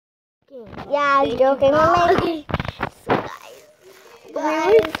Yeah, I'm joking. Okay. So guys, we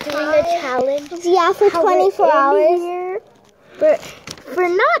were doing a challenge. Yeah, for 24 hours. For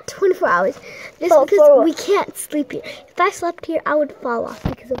not 24 hours. Just But because we can't sleep here. If I slept here, I would fall off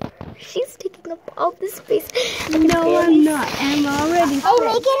because of her. She's taking up all this space. No, I'm not. I'm already. Oh,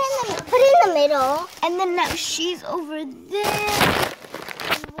 make it put it in the middle. And then now she's over there.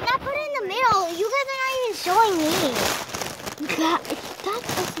 Not put it in the middle. You guys are not even showing me. God, that's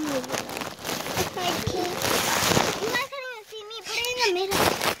awesome. You guys can't even see me. Put it in the middle.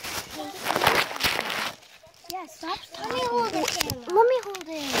 Yeah, stop. Let me hold it. Let me hold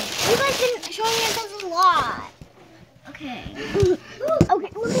it. You guys been showing yourselves a lot. Okay.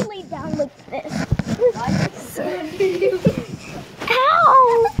 Okay, let me lay down like this.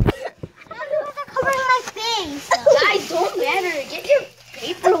 Ow! Now you guys are covering my face. Guys, don't matter. Get your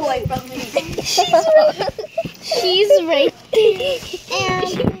paper away from me. She's right there.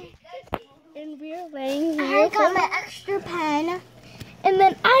 And we're laying here. I got my extra pen. And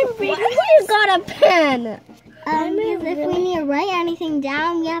then I'm reading. Who got a pen? Because if we need to write anything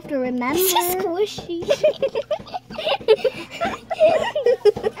down, we have to remember. It's just squishy.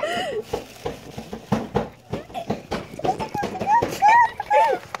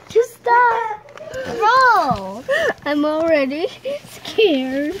 Just stop. Roll. I'm already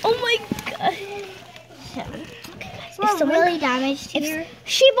scared. Oh my god. We're really damaged here.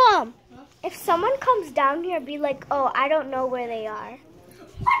 She-Bomb, if someone comes down here, be like, oh, I don't know where they are.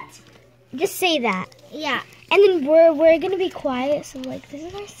 What? Just say that. Yeah. And then we're gonna be quiet, so like this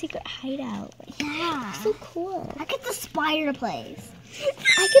is our secret hideout. Like, Yeah. so cool. I get the spider place.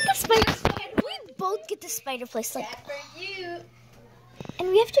 I get the spider. We both get the spider place. Like, For you. and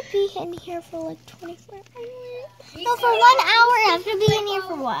we have to be in here for like 24 hours. No, for 1 hour. I have to be in here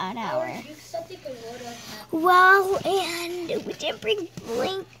for 1 hour. Well, and we didn't bring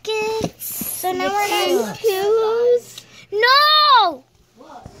blankets. So now we're and pillows. No!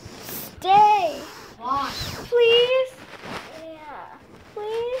 Stay. Why? Please. Yeah.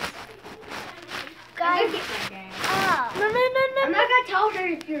 Please. Guys. No. I'm not gonna tell her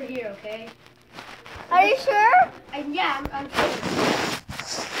if you're here, okay? Are you sure? Yeah, I'm sure.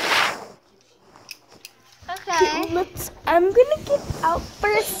 Okay. I'm gonna get out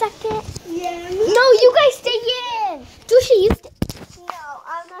for a second. Yeah. No, you guys stay in. Dusha, you stay. No,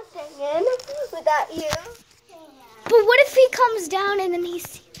 I'm not staying in without you. But what if he comes down and then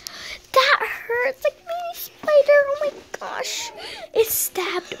he's... That hurts, like mini spider. Oh my gosh. It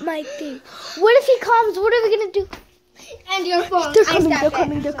stabbed my thing. What if he comes? What are we gonna do? And your phone. They're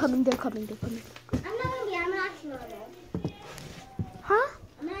coming.